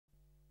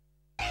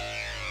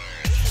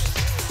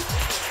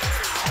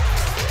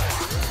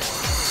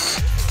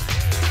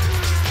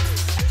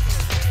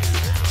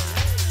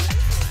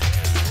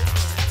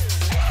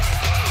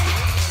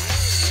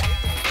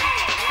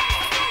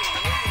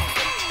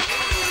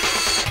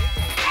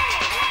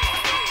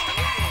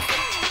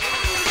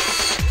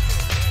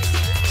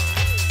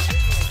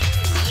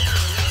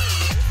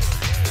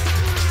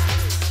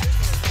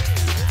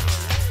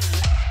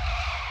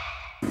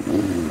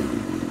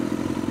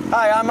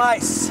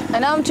Ice.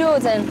 And I'm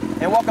Jordan.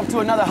 And welcome to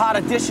another hot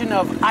edition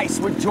of Ice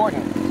with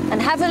Jordan.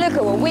 And have a look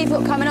at what we've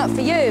got coming up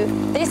for you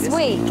this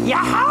week.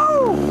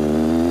 Yahoo!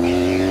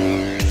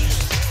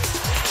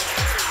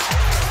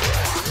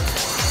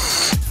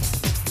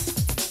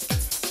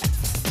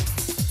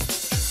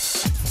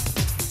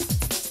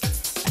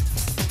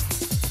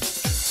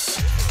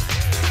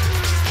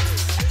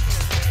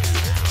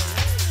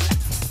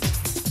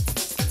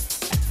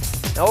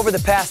 Now, over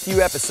the past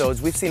few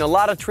episodes, we've seen a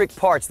lot of trick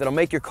parts that'll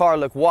make your car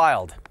look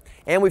wild.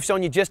 And we've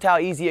shown you just how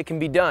easy it can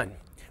be done.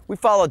 We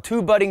followed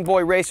two budding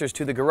boy racers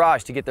to the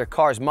garage to get their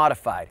cars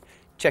modified.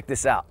 Check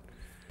this out.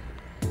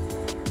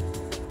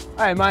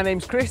 Hi, my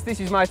name's Chris. This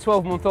is my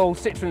 12-month-old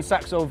Citroen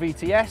Saxo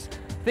VTS.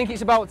 I think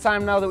it's about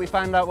time now that we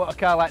find out what a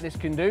car like this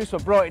can do, so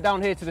I brought it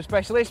down here to the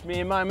specialist. Me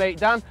and my mate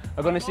Dan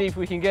are going to see if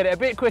we can get it a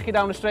bit quicker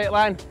down the straight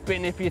line, a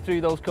bit nippier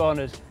through those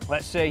corners.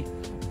 Let's see.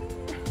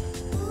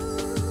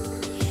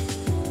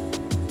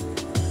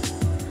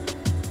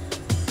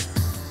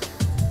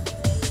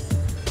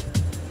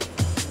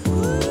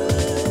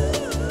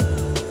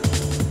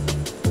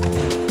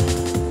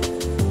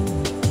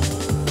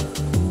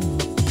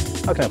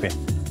 How can I help you?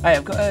 Hey,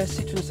 I've got a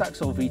Citroen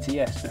Saxo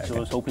VTS, which I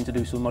was hoping to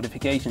do some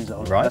modifications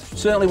on. Right. I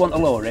certainly want to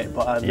lower it,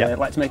 but I'd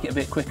like to make it a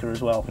bit quicker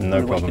as well. No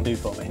problem. What you can do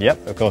for me?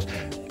 Yep, of course.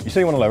 You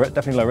say you want to lower it,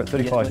 definitely lower it,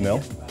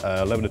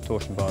 35mm. Lower the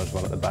torsion bar as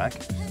well at the back.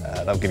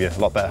 That'll give you a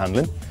lot better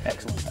handling.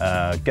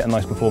 Excellent. Get a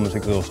nice performance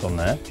exhaust on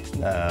there.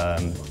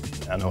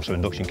 And also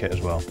induction kit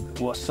as well.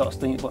 What sort of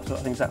things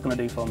is that going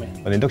to do for me?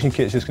 Well, the induction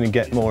kit is just going to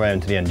get more air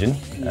into the engine,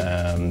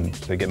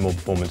 so you get more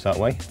performance that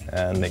way.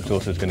 And the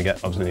exhaust is going to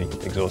get, obviously,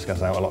 exhaust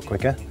gas out a lot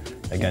quicker.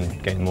 Again,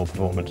 getting more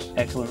performance.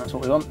 Excellent, that's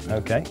what we want.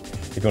 Okay,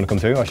 if you want to come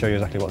through, I'll show you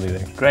exactly what they do.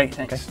 Great,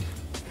 thanks. Okay.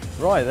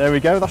 Right, there we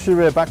go, that's your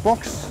rear back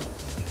box.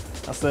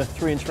 That's the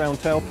 3-inch round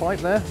tailpipe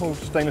there, all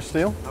stainless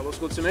steel. That looks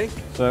good to me.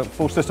 So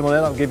full system on there,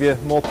 that'll give you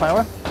more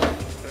power.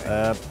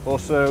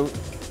 Also,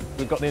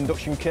 we've got the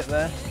induction kit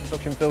there,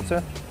 induction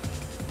filter.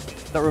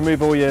 That'll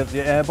remove all your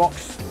air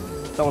box.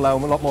 That'll allow a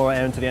lot more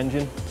air into the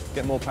engine,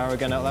 get more power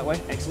again out that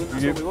way. Excellent,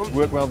 that's what we want.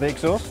 Work well with the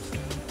exhaust.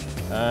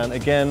 And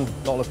again,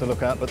 not a lot to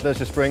look at, but there's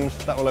your springs.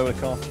 That will lower the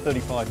car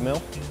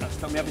 35mm. That's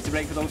got me happy to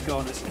brake for those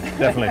corners.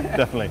 Definitely,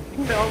 definitely.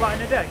 Fit all right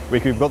in a day?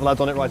 We've got the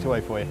lads on it right away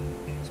for you.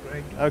 That's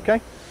great.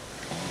 Okay.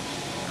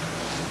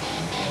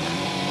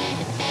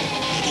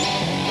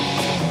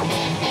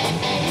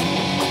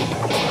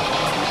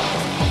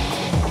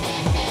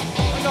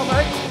 Hang on,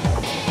 mate.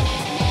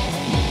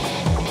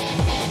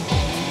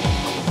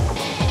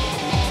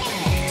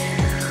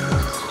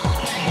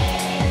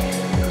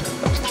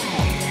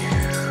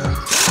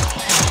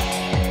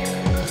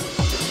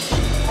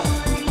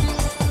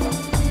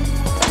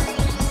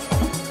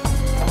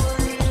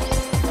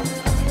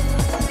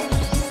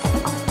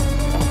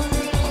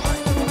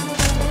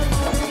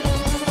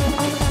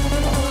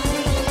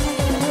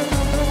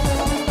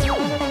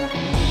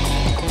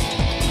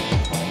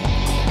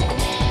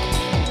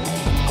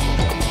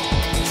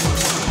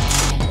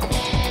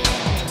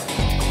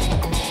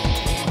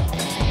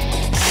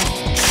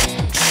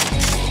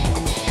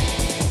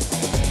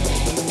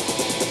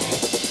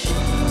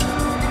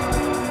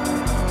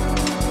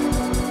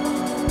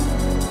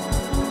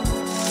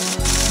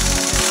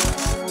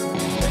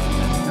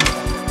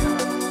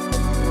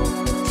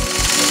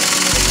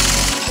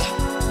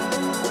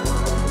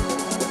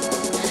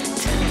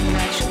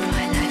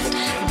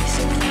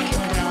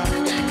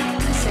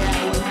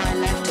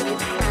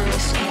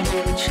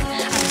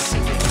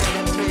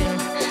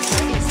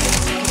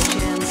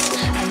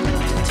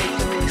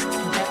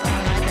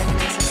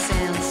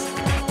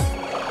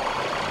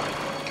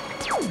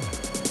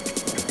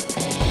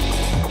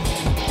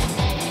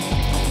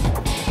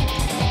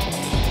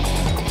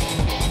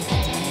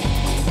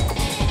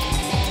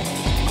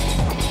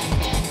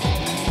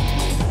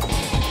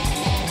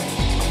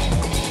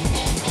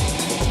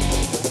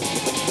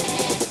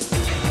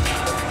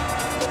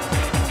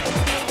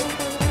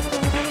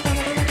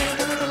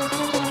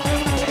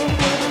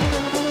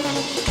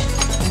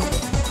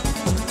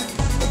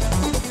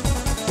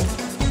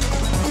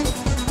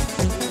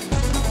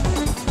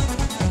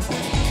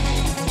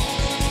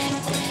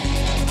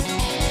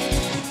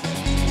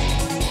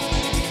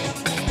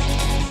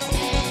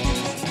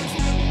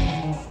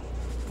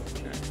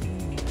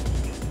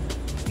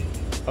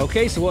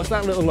 Okay, so what's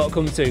that little lot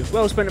come to?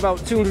 Well, spent about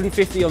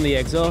 250 on the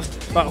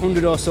exhaust, about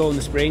 100 or so on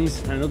the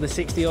springs, and another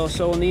 60 or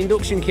so on the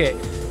induction kit.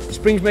 The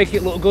springs make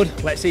it look good.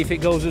 Let's see if it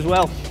goes as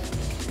well.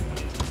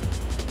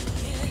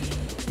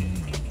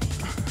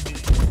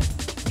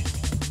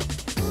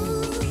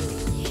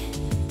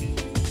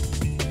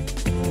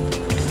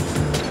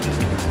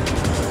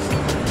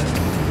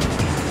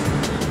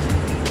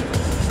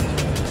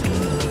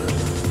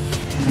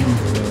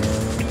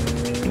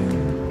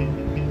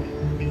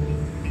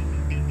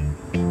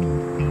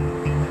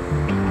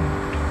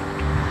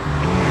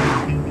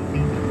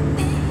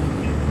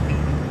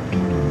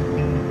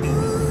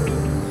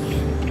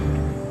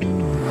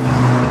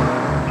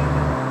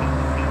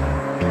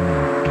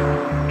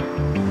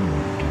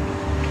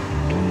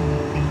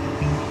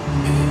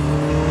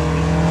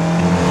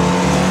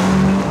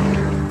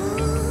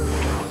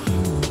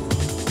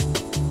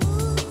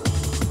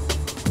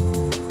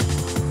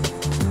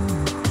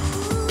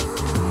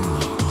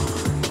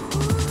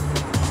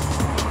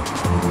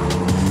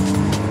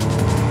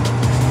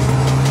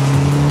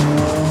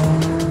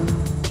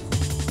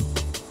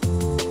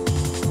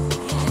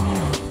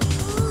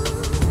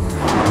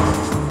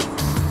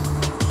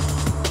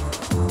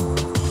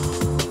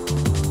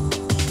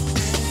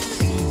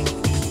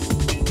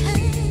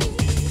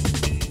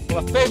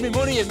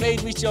 and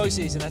made me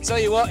choices, and I tell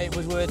you what, it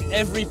was worth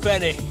every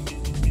penny.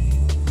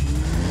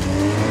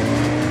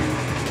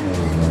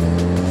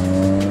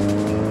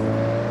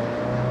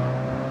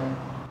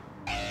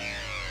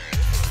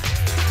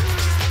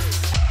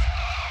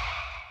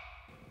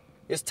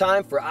 It's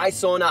time for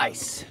Ice on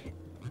Ice,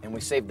 and we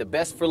saved the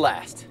best for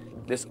last.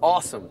 This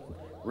awesome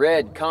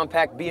red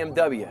compact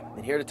BMW,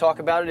 and here to talk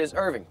about it is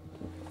Irvin.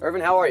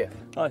 Irvin, how are you?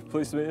 Hi,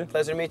 pleased to meet you.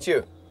 Pleasure to meet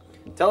you.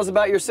 Tell us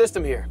about your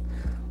system here.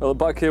 Well,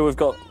 back here we've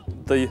got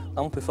the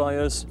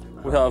amplifiers.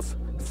 We have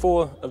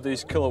 4 of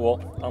these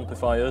kilowatt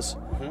amplifiers,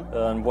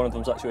 and one of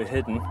them's actually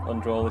hidden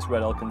under all this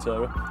red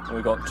Alcantara. And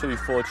we've got 2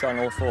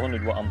 4-channel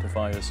 400 watt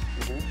amplifiers.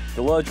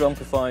 The larger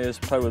amplifiers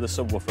power the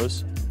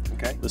subwoofers.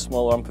 Okay. The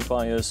smaller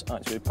amplifiers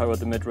actually power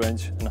the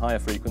mid-range and higher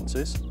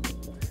frequencies.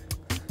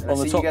 I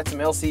see you got some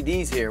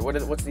LCDs here.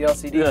 What's the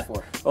LCD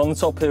for? On the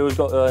top here we've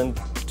got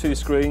 2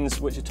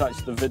 screens which attach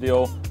to the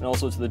video and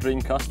also to the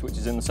Dreamcast, which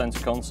is in the centre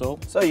console.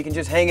 So you can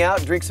just hang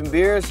out, drink some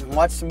beers, and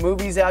watch some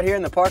movies out here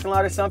in the parking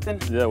lot or something?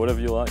 Yeah,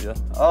 whatever you like, yeah.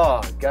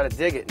 Oh, gotta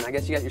dig it. And I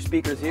guess you got your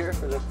speakers here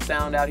for the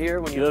sound out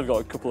here when you... Yeah, I've got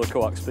a couple of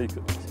coax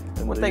speakers.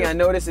 One thing I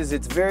noticed is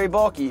it's very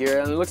bulky here,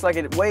 and it looks like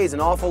it weighs an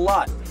awful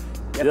lot.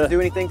 You have to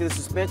do anything to the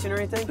suspension or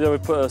anything? Yeah, we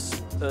put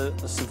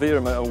a severe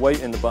amount of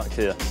weight in the back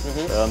here.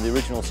 The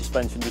original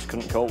suspension just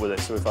couldn't cope with it,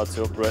 so we've had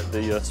to upgrade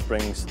the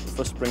springs. The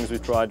first springs we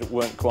tried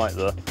weren't quite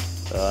there,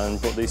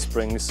 but these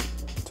springs,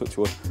 touch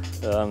wood,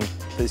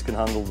 these can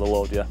handle the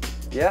load, yeah.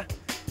 Yeah?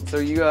 So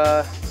you,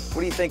 what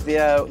do you think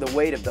the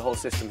weight of the whole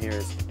system here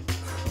is?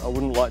 I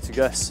wouldn't like to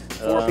guess.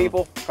 4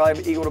 people?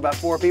 Probably equal to about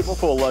 4 people?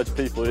 4 large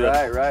people,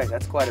 yeah. Right.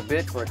 That's quite a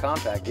bit for a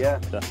compact, yeah.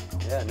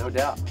 Yeah, no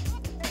doubt.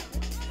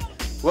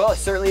 Well, it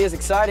certainly is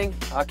exciting.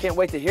 I can't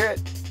wait to hear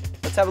it.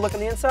 Let's have a look on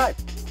the inside.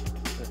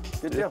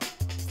 Good deal.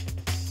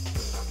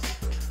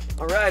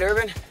 All right,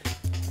 Irvin.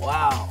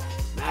 Wow,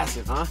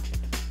 massive, huh?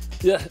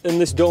 Yeah, in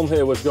this dome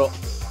here we've got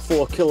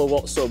 4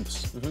 kilowatt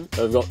subs.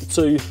 We've got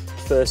 2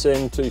 face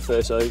in, 2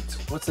 face out.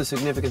 What's the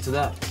significance of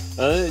that?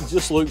 It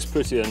just looks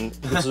pretty and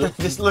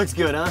Just looks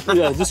good, huh?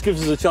 yeah, it just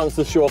gives us a chance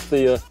to show off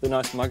the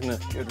nice magnet.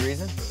 Good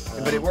reason.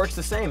 But it works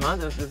the same, huh?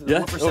 The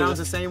woofer sounds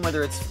the same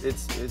whether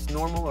it's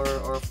normal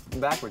or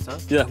backwards, huh?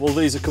 Yeah, well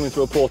these are coming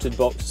through a ported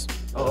box.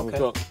 Oh, okay. We've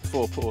got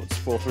 4 ports,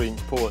 4 3-inch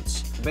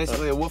ports.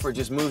 Basically a woofer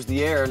just moves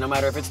the air no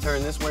matter if it's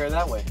turned this way or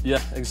that way.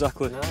 Yeah,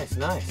 exactly.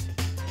 Nice.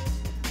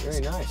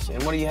 Very nice.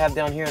 And what do you have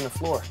down here on the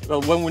floor?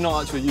 Well, when we're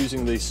not actually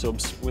using these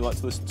subs, we like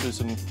to listen to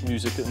some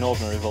music at an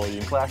ordinary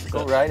volume.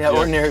 Classical, right? Yeah.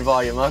 Ordinary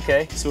volume,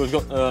 okay. So we've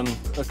got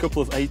a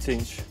couple of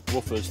 8-inch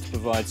woofers to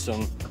provide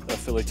some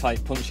fairly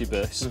tight, punchy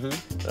bass.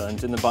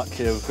 And in the back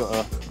here we've got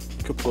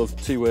a couple of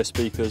 2-way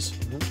speakers.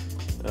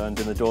 And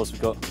in the doors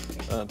we've got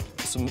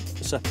some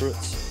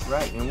separates.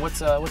 Right, and what's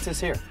this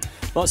here?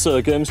 That's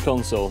a games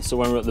console, so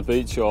when we're at the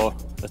beach or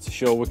at a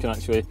show we can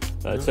actually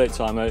take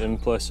time out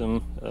and play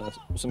some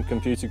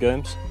computer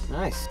games.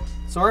 Nice.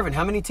 So Irvin,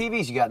 how many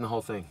TVs you got in the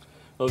whole thing?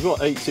 Well, we've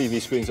got 8 TV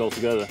screens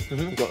altogether.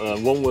 We've got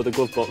one where the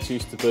glove box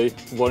used to be,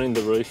 1 in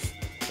the roof,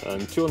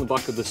 and 2 on the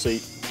back of the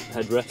seat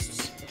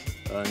headrests,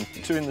 and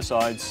 2 in the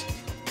sides,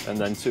 and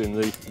then 2 in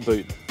the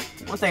boot.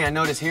 One thing I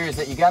noticed here is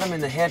that you got them in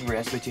the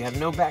headrest, but you have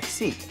no back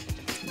seat.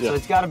 Yeah. So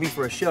it's got to be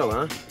for a show,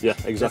 huh? Yeah,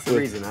 exactly. That's the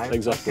reason. I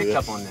picked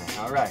up on that.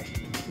 All right.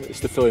 It's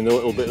to fill in the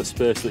little bit of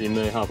space that you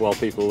may have while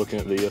people are looking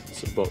at the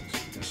sub box.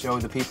 Show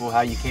the people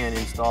how you can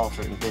install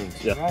certain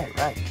things. Yeah.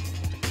 Right.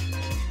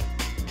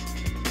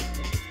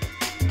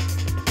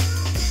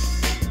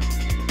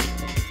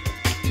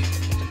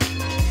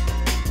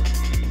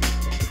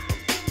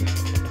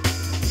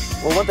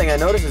 Well, one thing I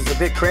noticed is it's a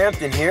bit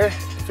cramped in here.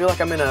 I feel like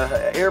I'm in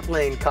an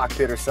airplane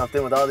cockpit or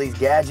something with all these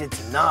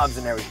gadgets and knobs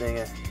and everything.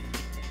 I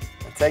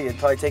tell you, it'd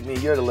probably take me a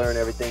year to learn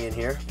everything in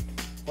here.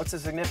 What's the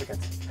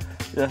significance?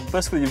 Yeah,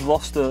 basically you've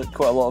lost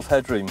quite a lot of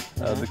headroom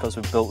because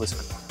we've built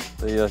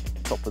the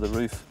top of the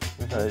roof.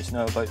 It's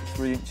now about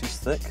 3 inches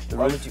thick.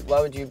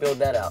 Why would you build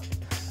that out?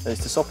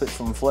 It's to stop it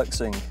from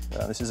flexing.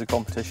 This is a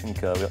competition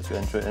car. We actually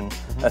enter it in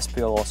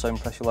SPL or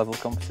sound pressure level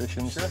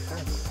competitions. Sure.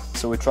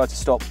 So we try to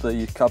stop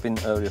the cabin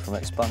area from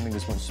expanding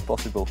as much as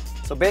possible.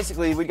 So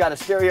basically we got a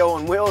stereo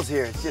on wheels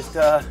here. It's just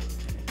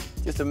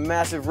a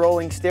massive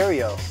rolling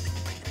stereo.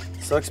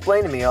 So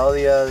explain to me all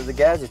the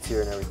gadgets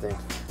here and everything.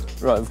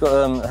 Right, we've got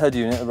a head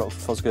unit, a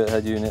Rockford Fosgate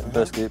head unit.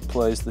 Basically it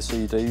plays the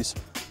CDs.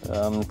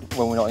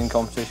 When we're not in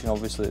competition,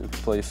 obviously it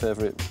play your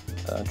favourite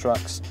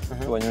tracks.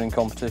 When you're in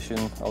competition,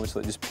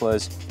 obviously it just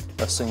plays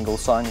a single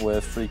sine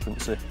wave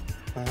frequency,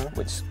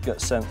 which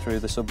gets sent through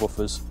the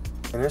subwoofers.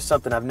 And there's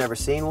something I've never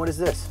seen. What is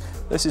this?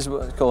 This is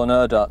what we call an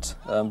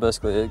AirDAT.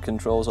 Basically it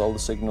controls all the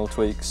signal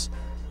tweaks,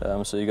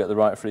 so you get the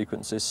right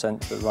frequencies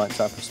sent to the right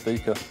type of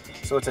speaker.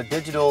 So it's a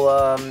digital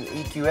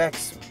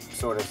EQX,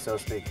 sort of, so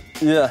to speak.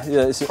 Yeah,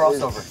 it's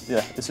crossover.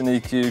 It's an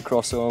EQ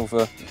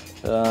crossover.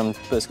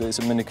 Basically, it's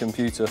a mini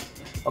computer.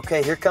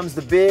 Okay, here comes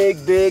the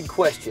big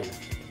question.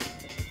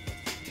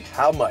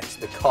 How much?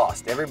 The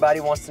cost. Everybody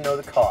wants to know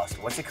the cost.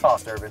 What's it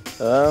cost, Irvin?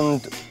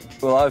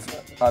 Well,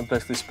 I've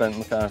basically spent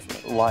my kind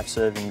of life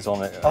savings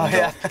on it. Oh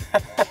yeah.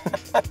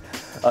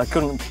 I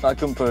couldn't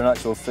put an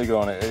actual figure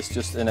on it. It's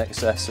just in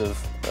excess of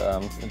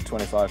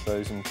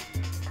 25,000.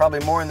 Probably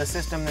more in the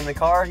system than the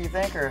car, you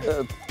think,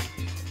 or?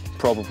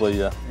 Probably,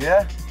 yeah.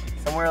 Yeah?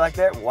 Somewhere like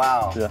that?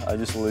 Wow. Yeah, I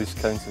just lost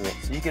count of it.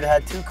 So you could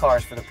have had 2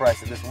 cars for the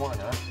price of this one,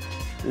 huh?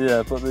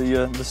 Yeah, but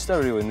the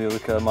stereo in the other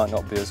car might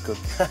not be as good.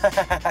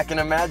 I can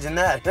imagine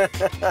that.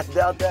 I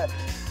doubt that.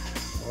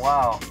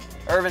 Wow.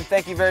 Irvin,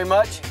 thank you very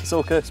much. It's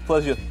okay, it's a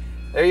pleasure.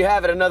 There you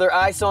have it, another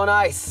ice on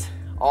ice.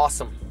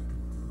 Awesome.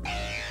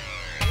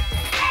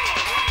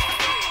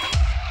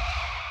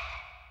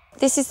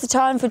 This is the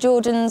time for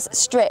Jordan's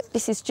strip.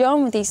 This is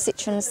John with his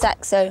Citroen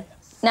Saxo.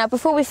 Now,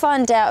 before we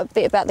find out a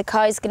bit about the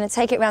car, he's going to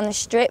take it around the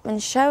strip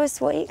and show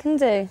us what he can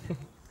do.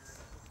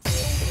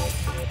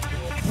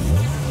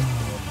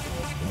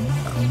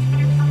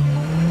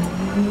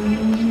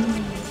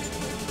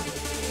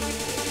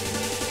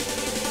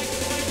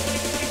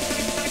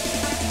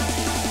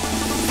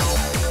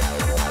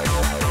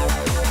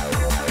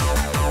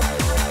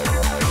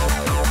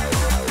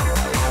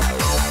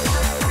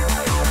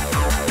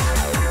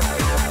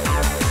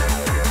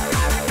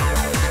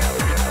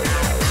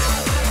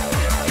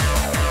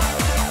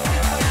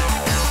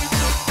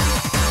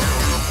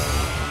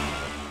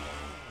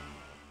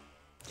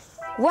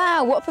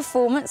 Wow, what a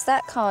performance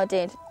that car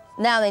did.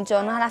 Now then,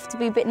 John, I'll have to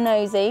be a bit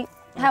nosy.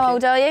 How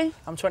old are you?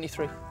 I'm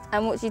 23.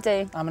 And what do you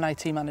do? I'm an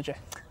IT manager.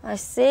 I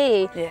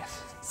see.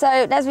 Yes. So,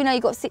 as we know,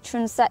 you've got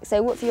Citroen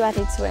Saxo. What have you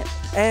added to it?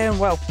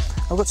 Well,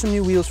 I've got some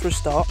new wheels for a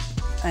start,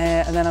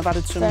 and then I've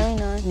added some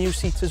new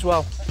seats as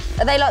well.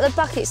 Are they like the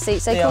bucket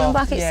seats? They call them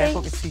bucket seats? Yeah,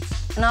 bucket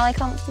seats. And are they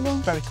comfortable?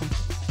 Very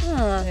comfortable.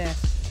 Ah. Yeah.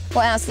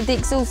 What else? The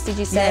exhaust, did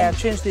you say? Yeah, I've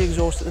changed the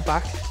exhaust at the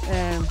back.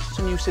 It's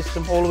a new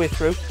system all the way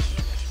through.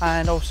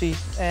 And obviously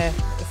a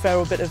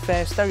fair bit of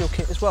stereo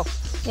kit as well.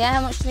 Yeah,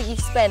 how much do you think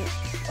you've spent?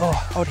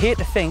 Oh, I would hate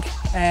to think,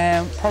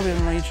 probably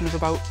in the region of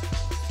about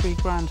 £3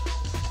 grand.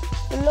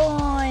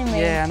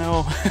 Blimey. Yeah, I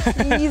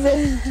know.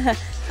 Jesus.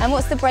 And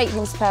what's the brake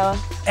horsepower?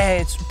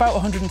 It's about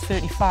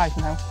 135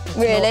 now. It's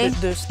really?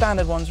 The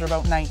standard ones are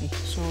about 90,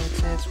 so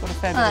it's got a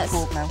fair bit of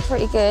torque now.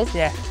 Pretty good.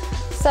 Yeah.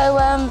 So,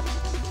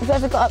 have you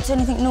ever got up to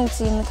anything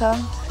naughty in the car?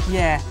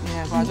 Yeah,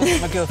 but I don't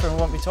think my girlfriend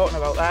won't be talking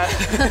about that.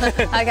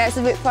 Okay, it's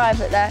a bit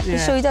private there. Yeah. You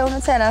sure you don't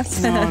want to tell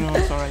us? No,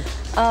 it's all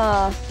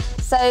right.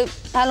 So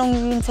how long are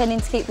you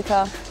intending to keep the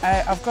car?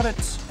 I've got it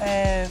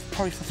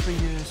probably for 3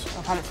 years.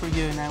 I've had it for a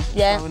year now,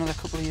 yeah. So another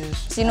couple of years.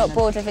 So you're not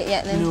bored of it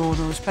yet then? No,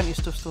 there's plenty of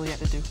stuff still yet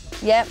to do.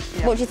 Yep.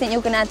 Yeah. What do you think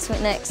you're going to add to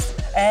it next?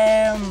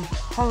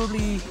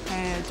 Probably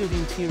do the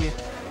interior.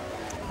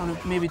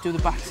 Maybe do the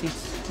back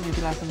seats.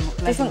 Maybe like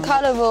them. Different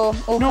colour or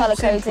all colour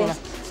coded?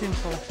 Same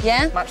colour.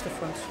 Yeah? Match the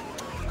front.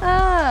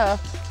 Oh,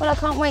 well I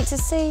can't wait to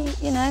see,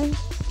 you know,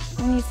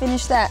 when you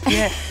finish that.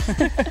 Yeah.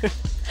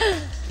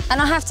 And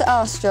I have to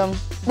ask, John,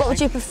 what would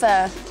you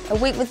prefer? A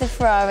week with the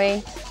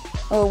Ferrari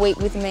or a week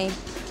with me?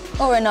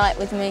 Or a night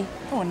with me?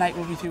 Oh, a night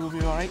with you two would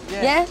be all right.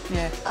 Yeah? Yeah?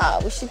 Yeah.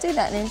 Oh, we should do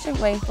that then, shouldn't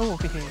we? Oh,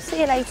 okay. See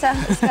you later.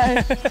 Let's go.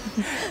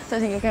 Don't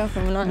think you're going for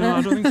a night now. No,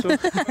 I don't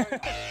think so.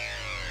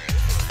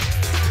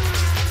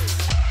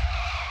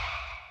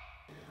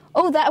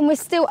 All that, and we're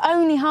still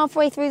only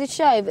halfway through the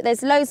show, but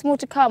there's loads more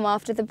to come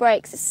after the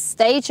breaks.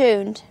 Stay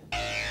tuned.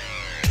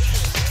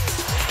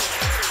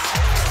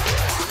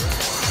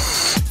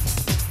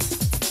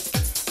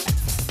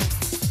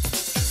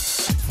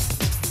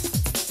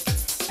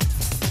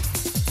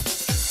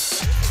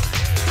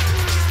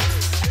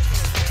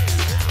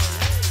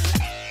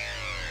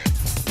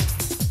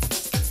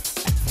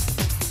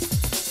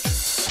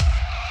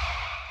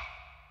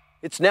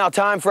 It's now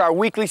time for our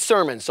weekly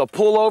sermon, so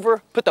pull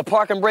over, put the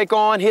parking brake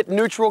on, hit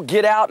neutral,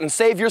 get out, and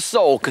save your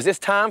soul, because it's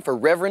time for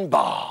Reverend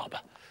Bob.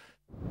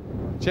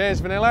 Cheers,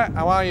 Vanilla.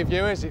 How are you,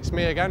 viewers? It's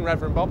me again,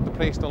 Reverend Bob, the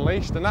Priest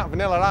Unleashed, and that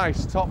Vanilla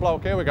Ice, top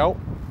bloke, here we go.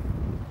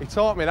 He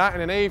taught me that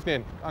in an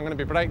evening. I'm going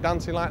to be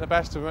breakdancing like the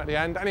best of them at the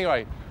end.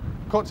 Anyway,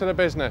 cut to the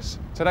business.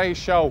 Today's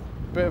show,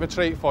 a bit of a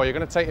treat for you.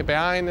 Going to take you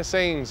behind the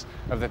scenes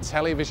of the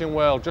television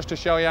world, just to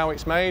show you how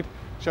it's made,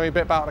 show you a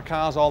bit about the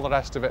cars, all the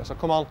rest of it. So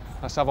come on,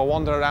 let's have a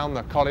wander around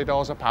the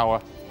corridors of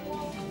power.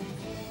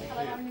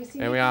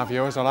 Here we are,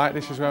 viewers, all right,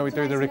 this is where we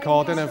do the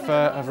recording of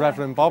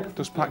Reverend Bob,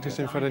 just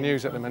practising for the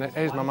news at the minute.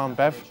 Here's my man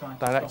Bev.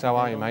 Director, how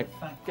are you, mate?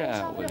 Get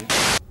out with you.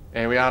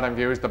 Here we are then,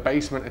 viewers, the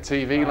basement of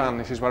TV land.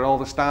 This is where all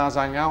the stars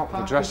hang out,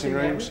 the dressing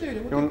rooms.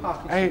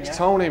 Hey, it's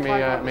Tony,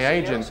 my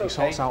agent, he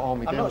sorts out all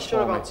my deals. I'm not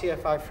sure about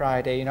TFI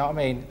Friday, you know what I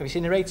mean? Have you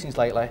seen the ratings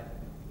lately?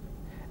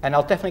 And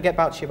I'll definitely get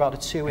back to you about the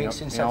 2 weeks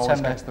in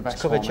September to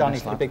cover Johnny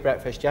for the big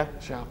breakfast, yeah?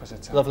 Sharp as a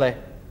tack. Lovely.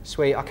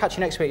 Sweet. I'll catch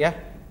you next week, yeah?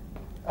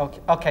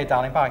 Okay,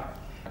 darling, bye.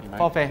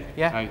 Bobby,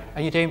 yeah? Hey.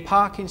 Are you doing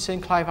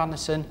Parkinson, Clive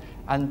Anderson,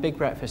 and big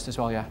breakfast as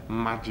well, yeah?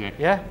 Magic.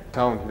 Yeah?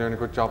 Tone, you're doing a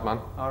good job, man.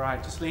 All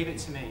right, just leave it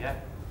to me, yeah?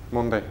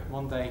 Monday.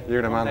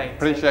 You're the man.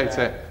 Appreciate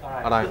it.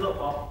 All right. Good luck,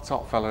 Bob.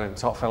 Top fella in,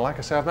 top fella. Like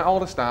I said, I've met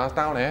all the stars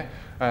down here.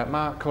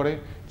 Mark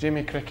Curry,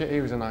 Jimmy Cricket,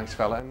 he was a nice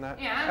fella, isn't it?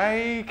 Yeah.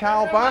 Hey,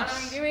 Carl Bass. How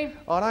are you doing?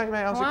 All right,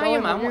 mate, how's it How are going?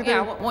 you, man?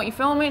 What are you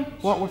filming?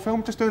 What, we're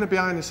filming? Just doing a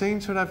behind the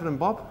scenes for Reverend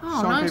Bob.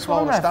 Oh, showing nice people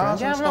all one, the stars Reverend.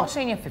 Yeah, and I've not stuff.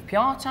 seen you for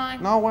PR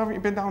time. No, why haven't you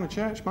been down to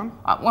church, man?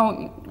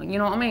 Well, you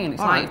know what I mean?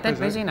 It's All like right, dead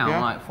busy now,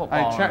 yeah. like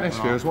football. Hey, check this,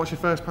 and viewers. What's your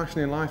first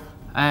passion in life?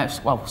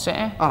 Well,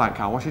 City. All right,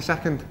 Carl, what's your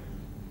second?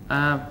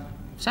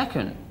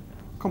 Second.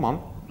 Come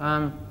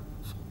on.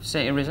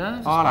 City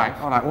Reserves. All right.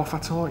 What if I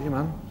taught you,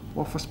 man?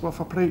 What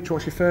if I preach?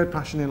 What's your third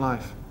passion in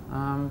life?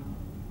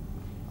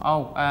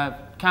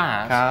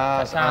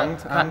 Cars.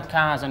 And?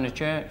 Cars and the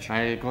church.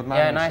 Hey, good man.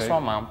 Yeah, nice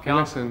one, man. You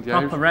listened, yeah.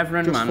 Proper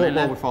Reverend, just man. Just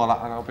football innit? before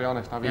that, and I'll be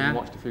honest, I've Yeah. even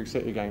watched a few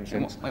City games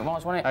since. It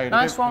was, wasn't it? Hey,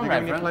 Nice one, they're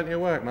giving you Reverend. plenty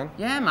of work, man.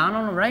 Yeah, man,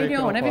 on the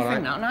radio and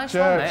everything. Right. Nice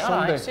Church, one, mate. All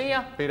Sunday. right, see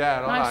ya. Be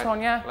there, all right. Nice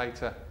one, yeah.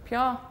 Later.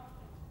 Pure.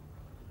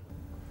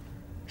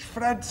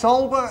 Fred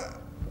Solbert.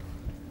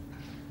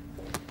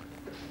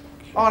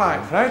 All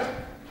right, Fred.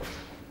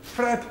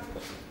 Fred.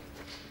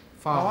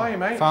 Father, How are you,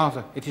 mate?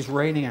 Father, it is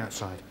raining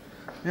outside.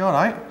 You all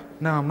right?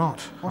 No, I'm not.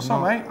 What's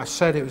I'm up, not. mate? I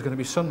said it was going to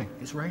be sunny.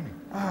 It's raining.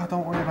 Ah,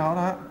 don't worry about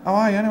that. How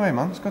are you anyway,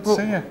 man? It's good to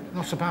see you.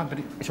 Not so bad, but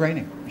it's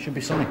raining. It should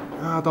be sunny.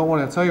 Ah, don't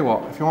worry. I'll tell you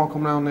what. If you want to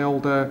come round the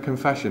old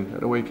confession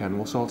at the weekend,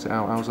 we'll sort it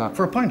out. How's that?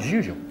 For a pint, as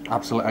usual.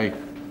 Absolutely.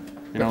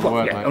 You know the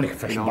word, mate. Only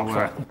confession You know box the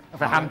word.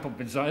 of a hand pump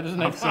inside,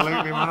 isn't it?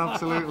 Absolutely, man.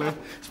 Absolutely.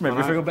 It's made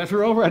me feel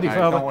better already, Hey,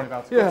 Father. don't worry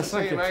about it. Yes, Good to see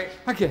thank you, you. mate.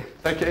 Thank you.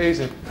 Take it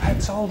easy. Fred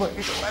Solbert,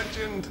 he's a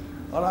legend.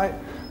 All right.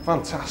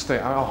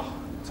 Fantastic. Oh, I'll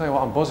tell you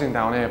what, I'm buzzing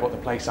down here, but the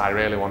place I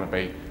really want to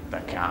be, the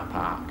car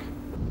park.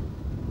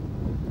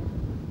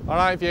 All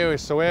right,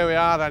 viewers, so here we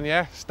are then,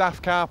 yeah?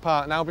 Staff car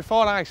park. Now,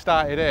 before I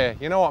started here,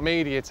 you know what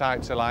media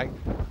types are like?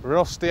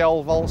 Rusty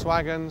old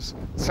Volkswagens,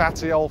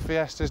 tatty old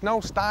Fiestas, no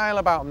style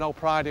about them, no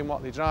pride in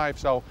what they drive.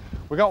 So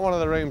we got one of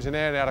the rooms in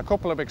here, they had a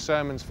couple of big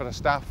sermons for the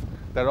staff.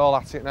 They're all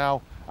at it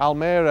now.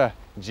 Almira,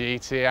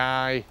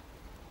 GTI.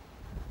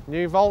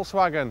 New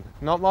Volkswagen,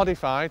 not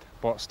modified,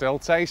 but still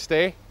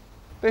tasty.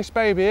 This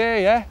baby here,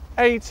 yeah?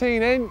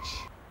 18-inch.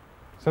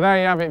 So there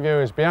you have it,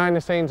 viewers, behind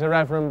the scenes of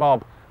Reverend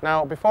Bob.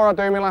 Now, before I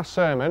do my last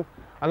sermon,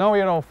 I know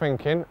you're all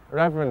thinking,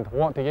 Reverend,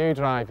 what do you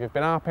drive? You've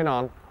been harping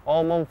on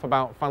all month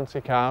about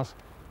fancy cars.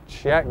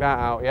 Check that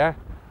out, yeah?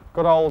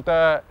 Good old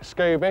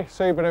Scooby,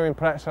 Subaru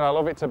Impreza, I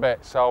love it to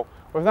bits. So,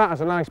 with that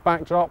as a nice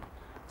backdrop,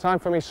 time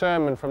for my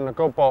sermon from the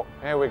good book.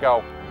 Here we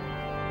go.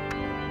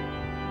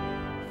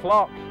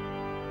 Flock,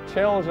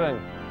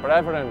 children,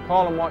 brethren,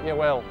 call them what you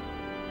will.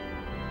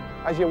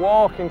 As you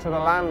walk into the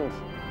land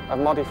of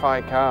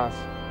modified cars,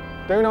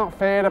 do not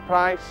fear the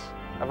price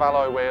of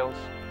alloy wheels.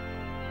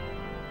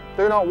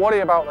 Do not worry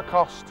about the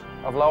cost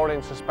of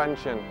lowering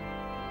suspension,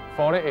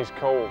 for it is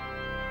cool.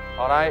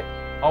 All right,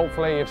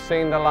 hopefully you've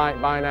seen the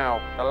light by now,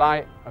 the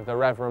light of the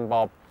Reverend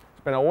Bob.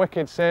 It's been a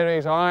wicked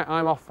series, all right?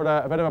 I'm off for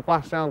a bit of a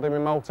blast round in my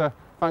motor.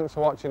 Thanks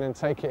for watching and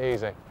take it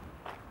easy.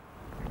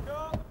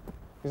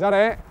 Is that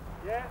it?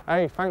 Yeah.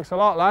 Hey, thanks a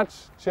lot,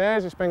 lads.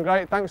 Cheers, it's been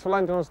great. Thanks for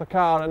lending us the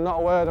car and not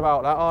a word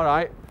about that, all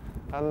right?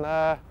 And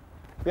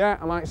yeah,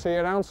 I might see you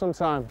around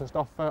sometime, just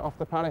off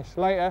the parish.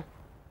 Later.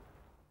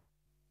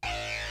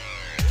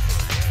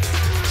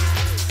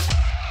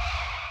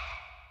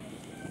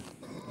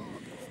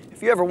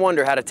 If you ever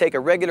wonder how to take a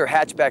regular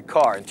hatchback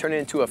car and turn it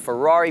into a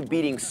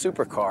Ferrari-beating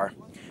supercar,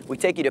 we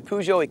take you to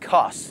Peugeot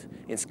Ecosse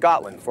in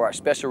Scotland for our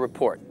special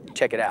report.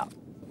 Check it out.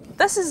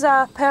 This is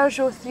a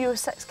Peugeot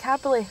 306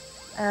 Cabriolet.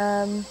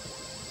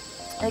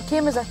 It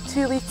came as a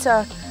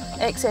 2-litre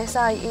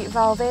XSI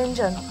 8-valve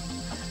engine,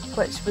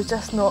 which was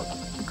just not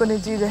going to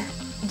do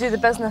the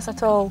business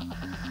at all.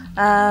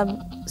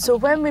 So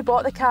when we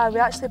bought the car, we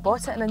actually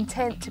bought it in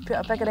intent to put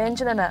a bigger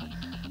engine in it.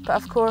 But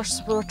of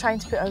course, we were trying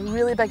to put a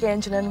really big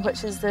engine in,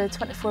 which is the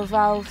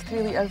 24-valve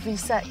 3-litre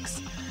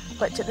V6,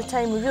 which at the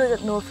time we really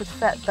didn't know if would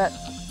fit, but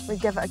we'd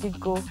give it a good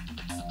go.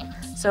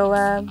 So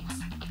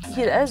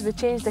here it is, we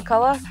changed the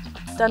colour,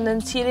 done the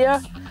interior,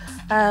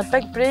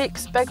 big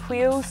brakes, big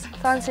wheels,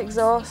 fancy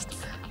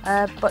exhaust,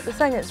 but the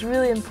thing that's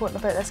really important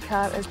about this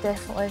car is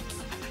definitely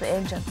the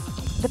engine.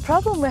 The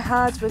problem we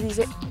had with these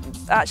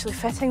actually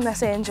fitting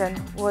this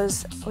engine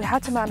was we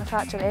had to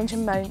manufacture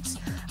engine mounts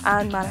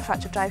and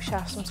manufacture drive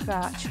shafts from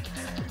scratch.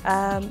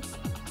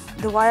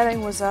 The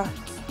wiring was a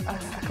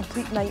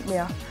complete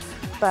nightmare,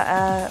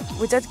 but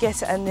we did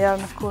get it in there,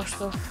 and of course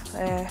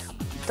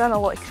we've done a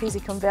lot of crazy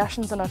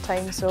conversions in our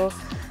time, so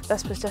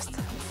this was just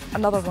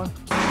another one.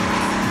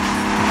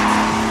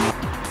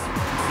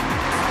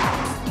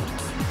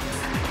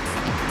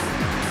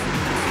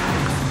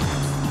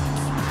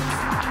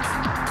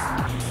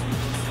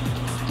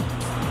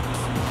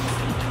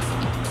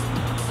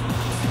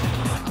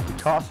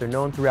 Ecosse are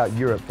known throughout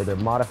Europe for their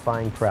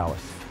modifying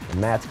prowess, and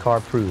Matt's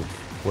car proved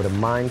what a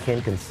mind can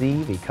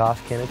conceive,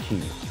 Ecosse can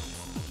achieve.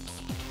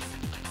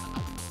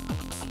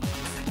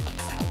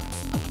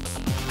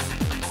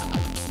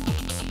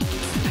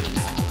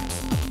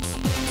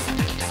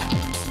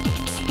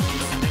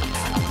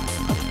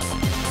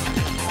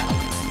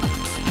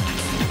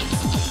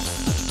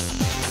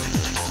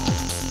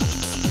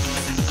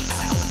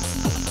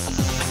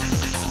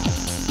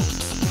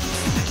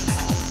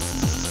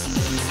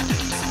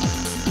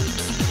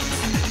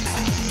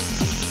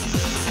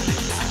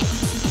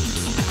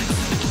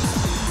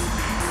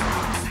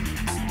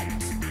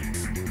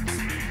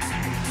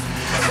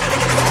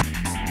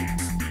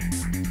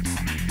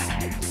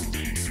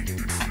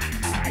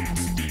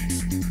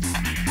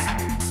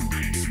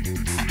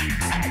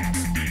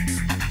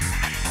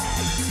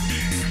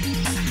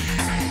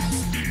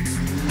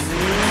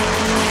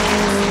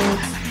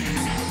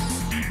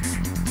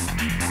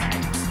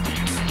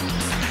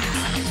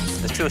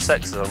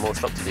 206 is our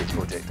most up-to-date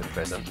project at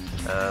present.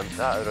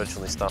 That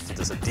originally started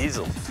as a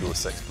diesel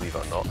 206, believe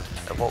it or not,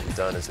 and what we've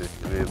done is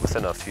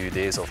within a few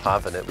days of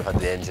having it, we had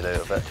the engine out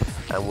of it,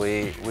 and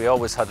we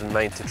always had in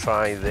mind to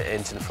try the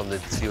engine from the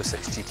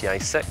 306 GTI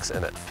 6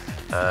 in it.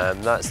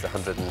 That's the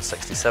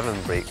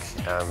 167 brake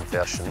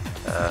version,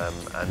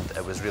 and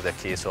it was really a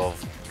case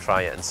of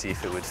try it and see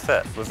if it would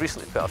fit. We've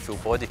recently put a full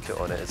body kit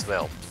on it as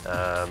well.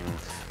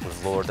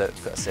 We've lowered it,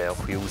 put a set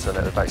of wheels on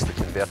it. We've actually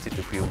converted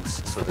the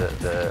wheels so that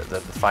the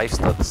 5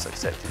 studs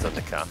accepted on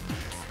the car,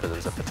 because there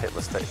was a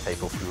particular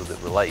type of wheel that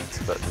we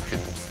liked, but we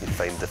couldn't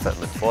find the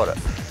fitment for it.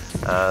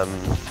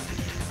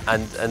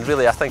 And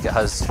really, I think it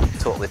has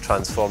totally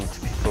transformed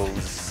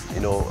people's,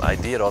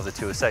 idea of the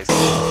 206.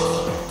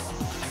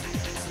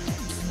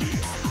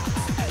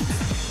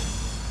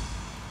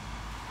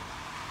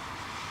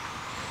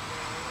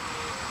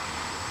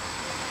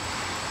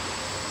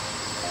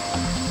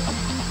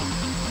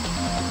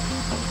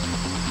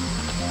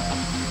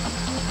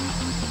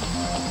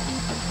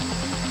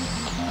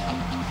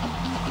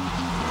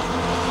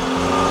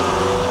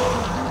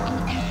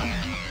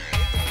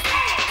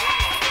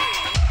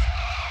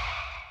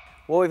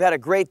 Well, we've had a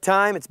great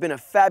time. It's been a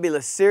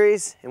fabulous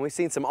series, and we've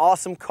seen some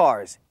awesome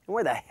cars. And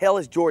where the hell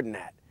is Jordan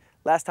at?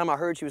 Last time I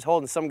heard, she was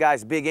holding some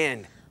guy's big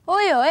end.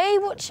 Oi, oi,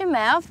 watch your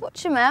mouth,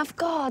 watch your mouth.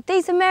 God,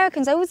 these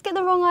Americans always get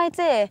the wrong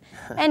idea.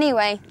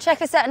 Anyway,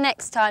 check us out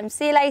next time.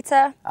 See you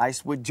later.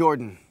 Ice with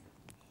Jordan.